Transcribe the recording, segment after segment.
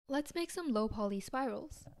Let's make some low poly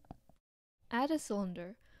spirals. Add a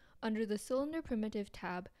cylinder. Under the Cylinder Primitive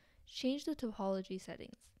tab, change the topology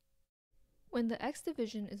settings. When the X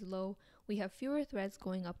division is low, we have fewer threads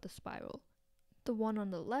going up the spiral. The one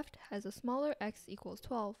on the left has a smaller X equals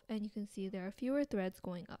 12, and you can see there are fewer threads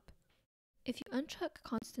going up. If you uncheck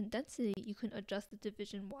constant density, you can adjust the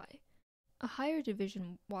division Y. A higher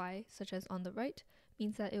division Y, such as on the right,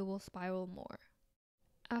 means that it will spiral more.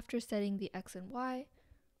 After setting the X and Y,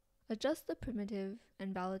 adjust the primitive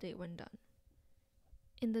and validate when done.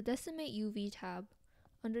 In the Decimate UV tab,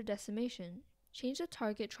 under Decimation, change the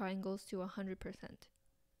target triangles to 100%.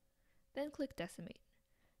 Then click Decimate.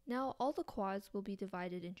 Now all the quads will be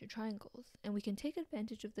divided into triangles, and we can take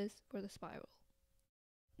advantage of this for the spiral.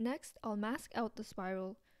 Next, I'll mask out the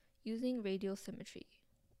spiral using radial symmetry.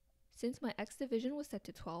 Since my X division was set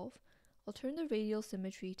to 12, I'll turn the radial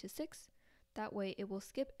symmetry to 6, that way it will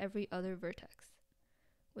skip every other vertex.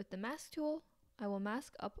 With the mask tool, I will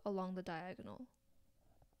mask up along the diagonal.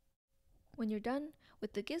 When you're done,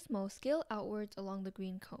 with the gizmo, scale outwards along the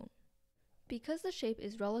green cone. Because the shape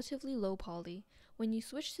is relatively low poly, when you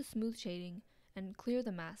switch to smooth shading and clear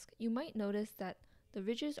the mask, you might notice that the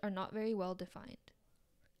ridges are not very well defined.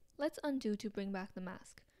 Let's undo to bring back the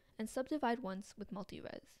mask, and subdivide once with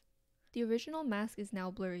multires. The original mask is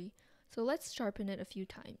now blurry, so let's sharpen it a few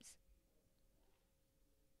times.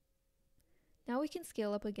 Now we can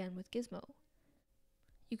scale up again with gizmo.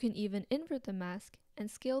 You can even invert the mask and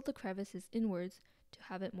scale the crevices inwards to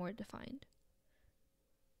have it more defined.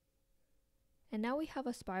 And now we have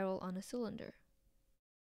a spiral on a cylinder.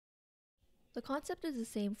 The concept is the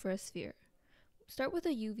same for a sphere. Start with a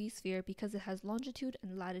UV sphere because it has longitude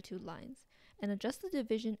and latitude lines, and adjust the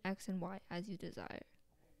division X and Y as you desire.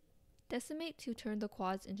 Decimate to turn the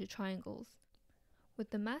quads into triangles.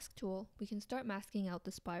 With the mask tool, we can start masking out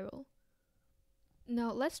the spiral.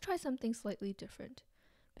 Now let's try something slightly different.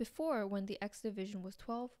 Before, when the X division was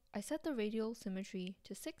 12, I set the radial symmetry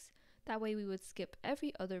to 6, that way we would skip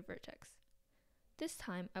every other vertex. This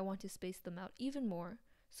time I want to space them out even more,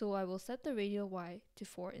 so I will set the radial Y to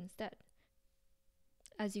 4 instead.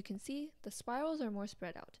 As you can see, the spirals are more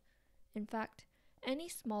spread out. In fact, any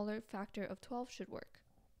smaller factor of 12 should work.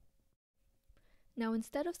 Now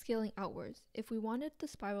instead of scaling outwards, if we wanted the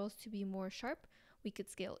spirals to be more sharp, we could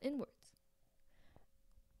scale inwards.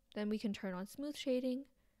 Then we can turn on smooth shading,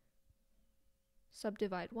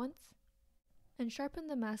 subdivide once, and sharpen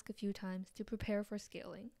the mask a few times to prepare for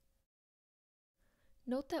scaling.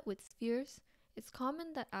 Note that with spheres, it's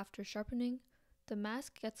common that after sharpening, the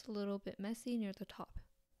mask gets a little bit messy near the top.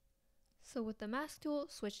 So with the mask tool,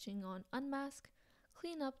 switching on unmask,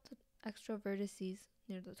 clean up the extra vertices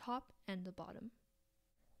near the top and the bottom.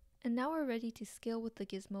 And now we're ready to scale with the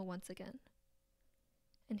gizmo once again.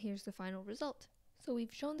 And here's the final result. So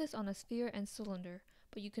we've shown this on a sphere and cylinder,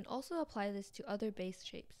 but you can also apply this to other base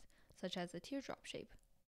shapes, such as a teardrop shape.